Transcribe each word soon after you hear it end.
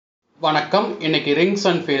வணக்கம். இன்னைக்கு rings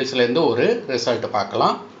and ஃபீல்ட்ஸ்லேருந்து ஒரு ரிசல்ட்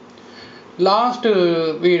பார்க்கலாம். லாஸ்ட்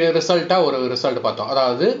ரிசல்ட்டாக ஒரு ரிசல்ட் பார்த்தோம்.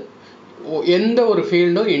 அதாவது எந்த ஒரு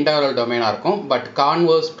ஃபீல்டும் இன்டெக்ரல் டொமைனாக இருக்கும், பட்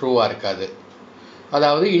கான்வர்ஸ் ட்ரூவாக இருக்காது.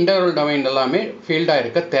 அதாவது இன்டெக்ரல் டொமைன் எல்லாமே ஃபீல்டாக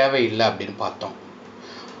இருக்க தேவையில்லை அப்படின்னு பார்த்தோம்.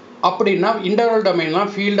 அப்படின்னா இன்டெக்ரல்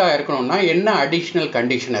டொமைன்லாம் ஃபீல்டாக இருக்கணும்னா என்ன அடிஷ்னல்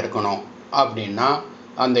கண்டிஷன் இருக்கணும் அப்படின்னா,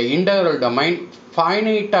 அந்த இன்டெக்ரல் டொமைன்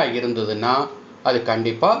ஃபைனைட்டாக இருந்ததுன்னா அது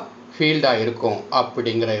கண்டிப்பாக ஃபீல்டாக இருக்கும்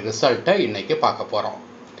அப்படிங்கிற ரிசல்ட்டை இன்றைக்கி பார்க்க போகிறோம்.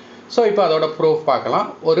 ஸோ இப்போ அதோட ப்ரூஃப் பார்க்கலாம்.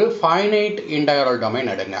 ஒரு ஃபைனைட் இன்டெக்ரல்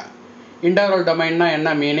டொமைன் எடுங்க. இன்டெக்ரல் டொமைன்னா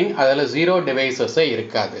என்ன மீனிங்? அதில் ஜீரோ டிவைசஸே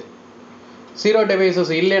இருக்காது. ஜீரோ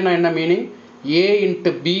டிவைசஸ் இல்லைன்னா என்ன மீனிங்? ஏ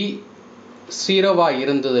இன்ட்டு பி ஜீரோவாக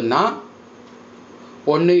இருந்ததுன்னா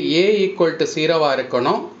ஒன்று ஏ ஈக்குவல் டு ஜீரோவாக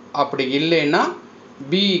இருக்கணும், அப்படி இல்லைன்னா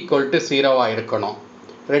பி ஈக்குவல் டு ஜீரோவாக இருக்கணும்.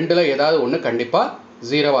 ரெண்டில் ஏதாவது ஒன்று கண்டிப்பாக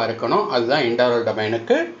ஜீரோவாக இருக்கணும். அதுதான் இன்டெக்ரல்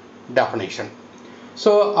டொமைனுக்கு டெஃபினேஷன்.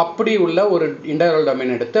 ஸோ அப்படி உள்ள ஒரு இன்டெக்ரல்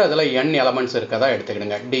டொமைன் எடுத்து அதில் n எலமெண்ட்ஸ் இருக்கதா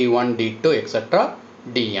எடுத்துக்கிடுங்க. d1 d2 etcetera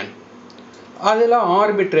dn. அதில்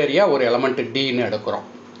ஆர்பிட்ரரியாக ஒரு எலமெண்ட் டின்னு எடுக்கிறோம்.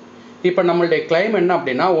 இப்போ நம்மளுடைய கிளைம் என்ன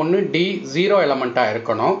அப்படின்னா, ஒன்று டி ஜீரோ எலமெண்ட்டாக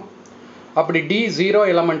இருக்கணும். அப்படி டி ஜீரோ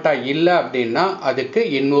எலமெண்ட்டாக இல்லை அப்படின்னா அதுக்கு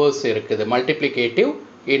இன்வர்ஸ் இருக்குது, மல்டிப்ளிகேட்டிவ்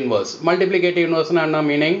இன்வர்ஸ். மல்டிப்ளிகேட்டிவ் இன்வர்ஸ்னால் என்ன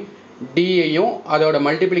மீனிங்? டியையும் அதோட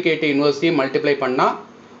மல்டிப்ளிகேட்டிவ் இன்வர்ஸையும் மல்டிப்ளை பண்ணால்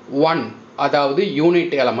 1, அதாவது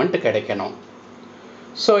யூனிட் எலமெண்ட் கிடைக்கணும்.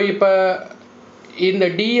 ஸோ இப்போ இந்த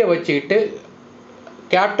டியை வச்சுக்கிட்டு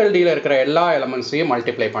கேபிட்டல் டியில் இருக்கிற எல்லா எலமெண்ட்ஸையும்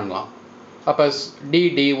மல்டிப்ளை பண்ணலாம். அப்போ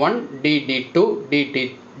டி1 டி2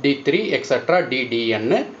 டி3 எக்ஸெட்ரா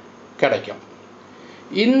டிடின்னு கிடைக்கும்.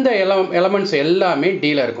 இந்த எலமெண்ட்ஸ் எல்லாமே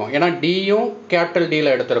டியில் இருக்கும். ஏன்னா டியும் கேபிட்டல்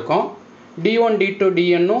டியில் எடுத்திருக்கோம், d1 d2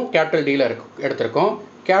 dnனும் கேபிட்டல் டியில் எடுத்திருக்கோம்.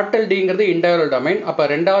 Capital டிங்கிறது integral domain. அப்போ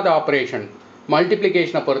ரெண்டாவது ஆப்ரேஷன்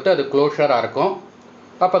மல்டிப்ளிகேஷனை பொறுத்து அது க்ளோஷராக இருக்கும்.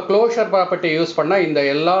 அப்போ க்ளோஷர் ப்ராப்பர்ட்டி யூஸ் பண்ணால் இந்த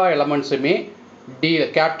எல்லா எலமெண்ட்ஸுமே டியில்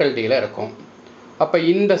கேபிட்டல் டியில் இருக்கும். அப்போ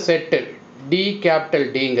இந்த செட்டு டி கேபிட்டல்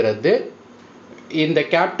டிங்கிறது இந்த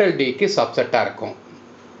கேபிட்டல் டிக்கு சப்செட்டாக இருக்கும்.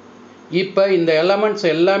 இப்போ இந்த எலமெண்ட்ஸ்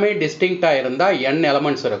எல்லாமே டிஸ்டிங்க்டாக இருந்தால் n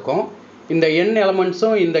எலமெண்ட்ஸ் இருக்கும். இந்த n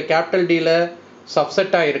எலமெண்ட்ஸும் இந்த கேபிட்டல் டியில்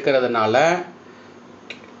சப்செட்டாக இருக்கிறதுனால,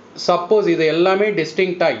 சப்போஸ் இது எல்லாமே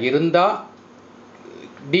டிஸ்டிங்க்டாக இருந்தால்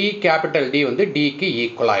டி கேபிட்டல் டி வந்து டிக்கு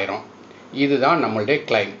ஈக்குவல் ஆயிரும். இதுதான் நம்மளுடைய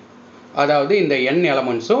கிளைம். அதாவது இந்த n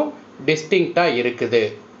எலமெண்ட்ஸும் டிஸ்டிங்க்டாக இருக்குது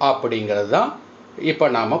அப்படிங்கிறது தான் இப்போ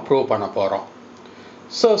நாம் ப்ரூவ் பண்ண போகிறோம்.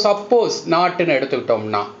 ஸோ சப்போஸ் நாட்டுன்னு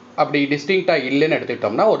எடுத்துக்கிட்டோம்னா, அப்படி டிஸ்டிங்க்டாக இல்லைன்னு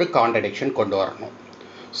எடுத்துக்கிட்டோம்னா ஒரு கான்ட்ரடிக்ஷன் கொண்டு வரணும்.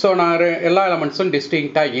 ஸோ நான் எல்லா எலமெண்ட்ஸும்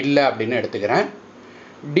டிஸ்டிங்க்டாக இல்லை அப்படின்னு எடுத்துக்கிறேன்.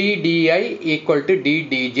 ddi equal to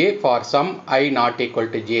ddj for some I not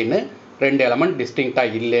equal to ஜேன்னு ரெண்டு எலமெண்ட்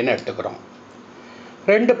டிஸ்டிங்க்டாக இல்லைன்னு எடுத்துக்கிறோம்.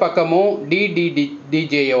 ரெண்டு பக்கமும்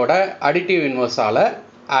ddjயோட அடிட்டிவ் இன்வர்ஸால்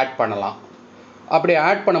ஆட் பண்ணலாம். அப்படி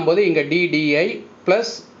ஆட் பண்ணும்போது இங்கே ddi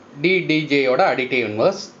plus ddjயோட additive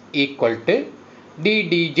inverse equal to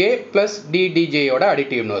ddj plus ddjயோட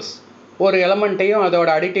additive inverse. ஒரு எலமெண்ட்டையும் அதோட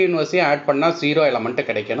அடிட்டிவ் இன்வர்ஸையும் ஆட் பண்ணால் ஜீரோ எலமெண்ட்டு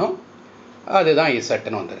கிடைக்கணும். அதுதான்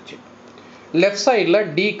இசட்டுன்னு வந்துருச்சு. லெஃப்ட் சைடில்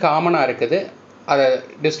டி காமனாக இருக்குது. அதை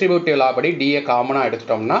டிஸ்ட்ரிபியூட்டிவ் லா படி டியை காமனாக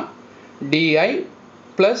எடுத்துட்டோம்னா di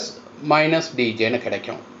ப்ளஸ் மைனஸ் டிஜேன்னு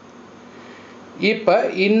கிடைக்கும். இப்போ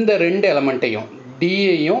இந்த ரெண்டு எலமெண்ட்டையும்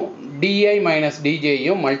டியையும் டிஐ மைனஸ்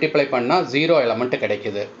டிஜேயும் மல்டிப்ளை பண்ணால் ஜீரோ எலமெண்ட்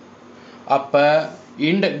கிடைக்குது. அப்போ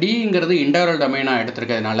டிங்கிறது இன்டெக்ரல் டொமைனாக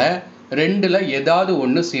எடுத்துருக்கிறதுனால ரெண்டில் ஏதாவது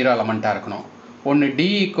ஒன்று ஜீரோ எலமெண்ட்டாக இருக்கணும். ஒன்று டி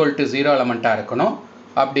ஈக்குவல் டு ஜீரோ எலமெண்ட்டாக இருக்கணும்,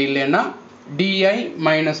 அப்படி இல்லைன்னா டிஐ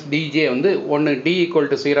மைனஸ் டிஜே வந்து ஒன்று டி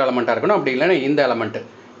ஈக்குவல் டு ஜீரோ எலமெண்ட்டாக இருக்கணும், அப்படி இல்லைன்னா இந்த element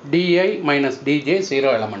DI minus DJ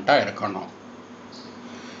zero எலமெண்ட்டாக இருக்கணும்.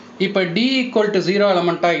 இப்போ டி ஈக்குவல் டு ஜீரோ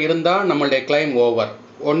எலமெண்ட்டாக இருந்தால் நம்மளுடைய கிளைம் ஓவர்.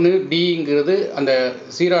 ஒன்று டிங்கிறது அந்த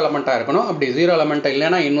ஜீரோ எலமெண்ட்டாக இருக்கணும், அப்படி ஜீரோ எலமெண்ட்டாக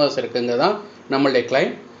இல்லைன்னா இன்வர்ஸ் இருக்குங்க தான் நம்மளுடைய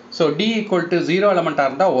claim. So D equal to zero எலமெண்ட்டாக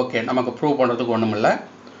இருந்தால் ஓகே, நமக்கு ப்ரூவ் பண்ணுறதுக்கு ஒன்றும் இல்லை.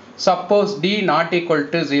 Suppose T not equal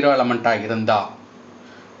to zero எலமெண்ட்டாக இருந்தால்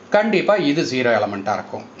கண்டிப்பாக இது ஜீரோ எலமெண்ட்டாக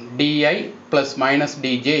இருக்கும். DI plus minus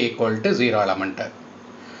DJ equal to zero element.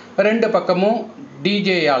 ரெண்டு பக்கமும்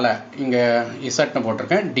டிஜேயால் இங்கே இசட்னு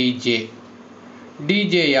போட்டிருக்கேன்,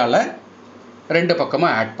 டிஜேயால் ரெண்டு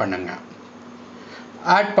பக்கமும் ஆட் பண்ணுங்க.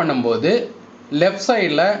 ஆட் பண்ணும்போது லெஃப்ட்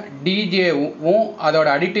சைடில் டிஜேவும் அதோட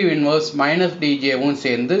அடிட்டிவ் இன்வர்ஸ் மைனஸ் டிஜேவும்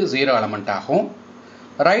சேர்ந்து ஜீரோ எலமெண்ட் ஆகும்.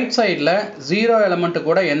 ரைட் சைடில் ஜீரோ எலமெண்ட்டு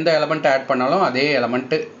கூட எந்த எலமெண்ட் ஆட் பண்ணாலும் அதே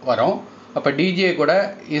எலமெண்ட்டு வரும். அப்போ டிஜே கூட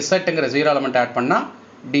இசட்டுங்கிற ஜீரோ எலமெண்ட் ஆட் பண்ணால்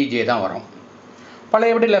டிஜே தான் வரும்.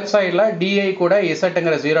 பழையபடி லெஃப்ட் சைடில் டிஐ கூட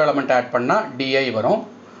இசட்டுங்கிற ஜீரோ எலமெண்ட் ஆட் பண்ணால் டிஐ வரும்.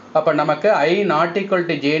 அப்போ நமக்கு I நாட் ஈக்குவல்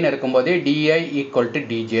டு ஜேன்னு இருக்கும்போதே டிஐ ஈக்குவல் டு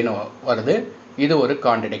டிஜேன்னு வருது. இது ஒரு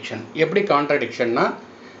கான்ட்ரடிக்ஷன். எப்படி கான்ட்ரடிக்ஷன்னா,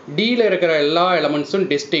 டியில் இருக்கிற எல்லா எலமெண்ட்ஸும்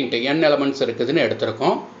டிஸ்டிங்க்ட் n எலமெண்ட்ஸ் இருக்குதுன்னு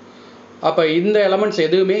எடுத்திருக்கோம். அப்போ இந்த எலமெண்ட்ஸ்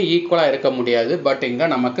எதுவுமே ஈக்குவலாக இருக்க முடியாது. பட் இங்கே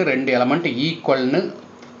நமக்கு 2 எலமெண்ட் ஈக்குவல்னு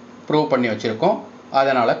ப்ரூவ் பண்ணி வச்சுருக்கோம்.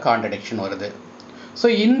 அதனால் கான்ட்ரடிக்ஷன் வருது. ஸோ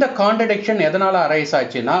இந்த கான்ட்ரடிக்ஷன் எதனால் அரைஸ்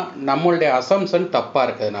ஆச்சுன்னா நம்மளுடைய அசம்ஷன் தப்பாக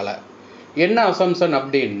இருக்கிறதுனால. என்ன அசம்ஷன்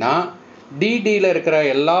அப்படின்னா டிடியில் இருக்கிற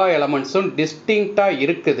எல்லா எலமெண்ட்ஸும் டிஸ்டிங்க்டாக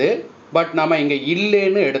இருக்குது. பட் நம்ம இங்கே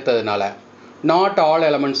இல்லைன்னு எடுத்ததுனால. Not all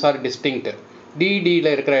elements R distinct. டிடியில்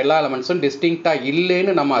இருக்கிற எல்லா எலமெண்ட்ஸும் டிஸ்டிங்க்டாக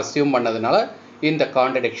இல்லைன்னு நம்ம அசியூம் பண்ணதுனால இந்த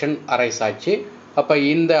கான்ட்ரடிக்ஷன் அரைஸ் ஆச்சு. அப்போ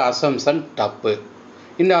இந்த அசம்ஷன் தப்பு.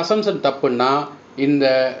 இந்த அசம்ஷன் தப்புன்னா இந்த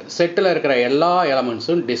செட்டில் இருக்கிற எல்லா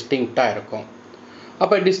எலமெண்ட்ஸும் டிஸ்டிங்க்டாக இருக்கும்.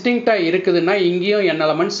 அப்போ டிஸ்டிங்க்டாக இருக்குதுன்னா இங்கேயும் n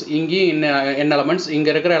எலமெண்ட்ஸ், இங்கேயும் n எலமெண்ட்ஸ், இங்கே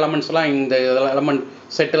இருக்கிற எலமெண்ட்ஸ்லாம் இந்த எலமெண்ட்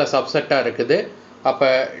செட்டில் சப்செட்டாக இருக்குது. அப்போ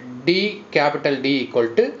D capital D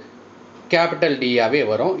equal to capital டியாகவே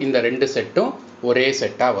வரும். இந்த 2 செட்டும் ஒரே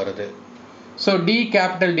செட்டாக வருது. So D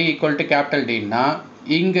capital D equal to capital டின்னா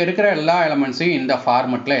இங்கே இருக்கிற எல்லா எலமெண்ட்ஸையும் இந்த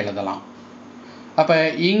ஃபார்மெட்டில் எழுதலாம். அப்போ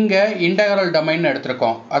இங்கே இன்டகரல் டொமைன்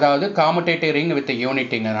எடுத்திருக்கோம். அதாவது காமுடேட்டிவ் ரிங் வித்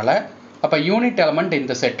யூனிட்டிங்கனால அப்போ யூனிட் எலமெண்ட்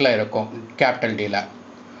இந்த செட்டில் இருக்கும் கேபிட்டல் டியில்.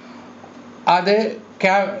 அது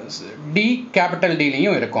டி கேபிட்டல்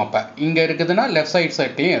டிலையும் இருக்கும். அப்போ இங்கே இருக்குதுன்னா லெஃப்ட் சைட்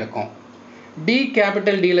செட்லையும் இருக்கும். டி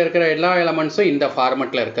கேபிட்டல் டியில் இருக்கிற எல்லா எலமெண்ட்ஸும் இந்த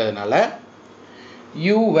ஃபார்மெட்டில் இருக்கிறதுனால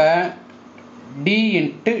யூவை டி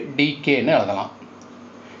இன்ட்டு டிகேன்னு எழுதலாம்.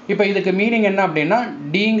 இப்போ இதுக்கு மீனிங் என்ன அப்படின்னா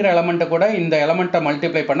டிங்கிற எலமெண்ட்டை கூட இந்த எலமெண்ட்டை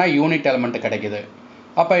மல்டிப்ளை பண்ணால் யூனிட் எலமெண்ட் கிடைக்குது.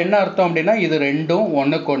 அப்போ என்ன அர்த்தம் அப்படின்னா இது ரெண்டும்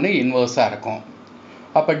ஒன்றுக்கு ஒன்று இன்வர்ஸாக இருக்கும்.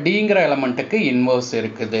 அப்போ டிங்கிற எலமெண்ட்டுக்கு இன்வர்ஸ்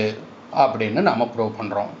இருக்குது அப்படின்னு நம்ம ப்ரூவ்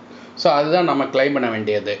பண்ணுறோம். ஸோ அதுதான் நம்ம கிளைம் பண்ண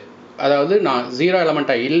வேண்டியது. அதாவது நான் 0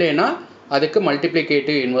 எலமெண்ட்டாக இல்லைன்னா அதுக்கு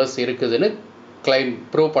மல்டிப்ளிகேட்டிவ் இன்வர்ஸ் இருக்குதுன்னு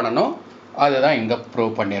ப்ரூவ் பண்ணணும். அதுதான் இங்கே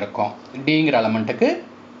ப்ரூவ் பண்ணியிருக்கோம். டிங்கிற எலமெண்ட்டுக்கு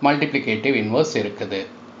மல்டிப்ளிகேட்டிவ் இன்வர்ஸ் இருக்குது.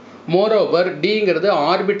 மோரோவர் டிங்கிறது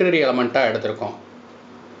ஆர்பிட்ரரி எலமெண்ட்டாக எடுத்திருக்கோம்.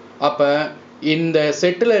 அப்போ இந்த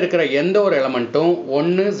செட்டில் இருக்கிற எந்த ஒரு எலமெண்ட்டும்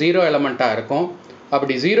 0 எலமெண்ட்டாக இருக்கும்.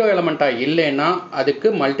 அப்படி 0 எலமெண்ட்டாக இல்லைன்னா அதுக்கு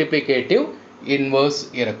மல்டிப்ளிகேட்டிவ் இன்வர்ஸ்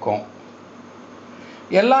இருக்கும்.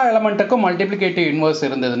 எல்லா எலமெண்ட்டுக்கும் மல்டிப்ளிகேட்டிவ் இன்வர்ஸ்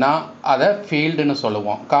இருந்ததுன்னா அதை ஃபீல்டுன்னு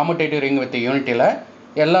சொல்லுவோம். காமுடேட்டிவ் ரிங் வித் யூனிட்டியில்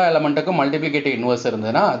எல்லா எலமெண்ட்டுக்கும் மல்டிப்ளிகேட்டிவ் இன்வர்ஸ்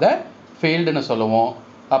இருந்ததுன்னா அதை ஃபீல்டுன்னு சொல்லுவோம்.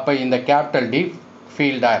 அப்போ இந்த கேபிட்டல் டி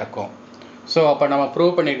ஃபீல்டாக இருக்கும். ஸோ அப்போ நம்ம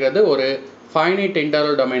ப்ரூவ் பண்ணியிருக்கிறது ஒரு ஃபைனைட்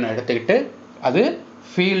இன்டர்வல் டொமைன் எடுத்துக்கிட்டு அது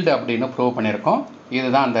ஃபீல்டு அப்படின்னு ப்ரூவ் பண்ணியிருக்கோம்.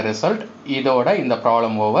 இதுதான் அந்த ரிசல்ட். இதோட இந்த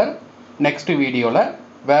ப்ராப்ளம் ஓவர். நெக்ஸ்ட் வீடியோவில்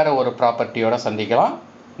வேறு ஒரு ப்ராப்பர்ட்டியோட சந்திக்கலாம்.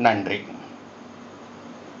 நன்றி.